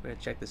 We're going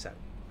to check this out.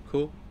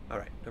 Cool?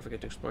 Alright, don't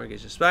forget to explore,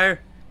 engage,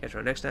 inspire. Catch you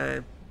on next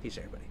time. Peace,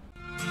 everybody.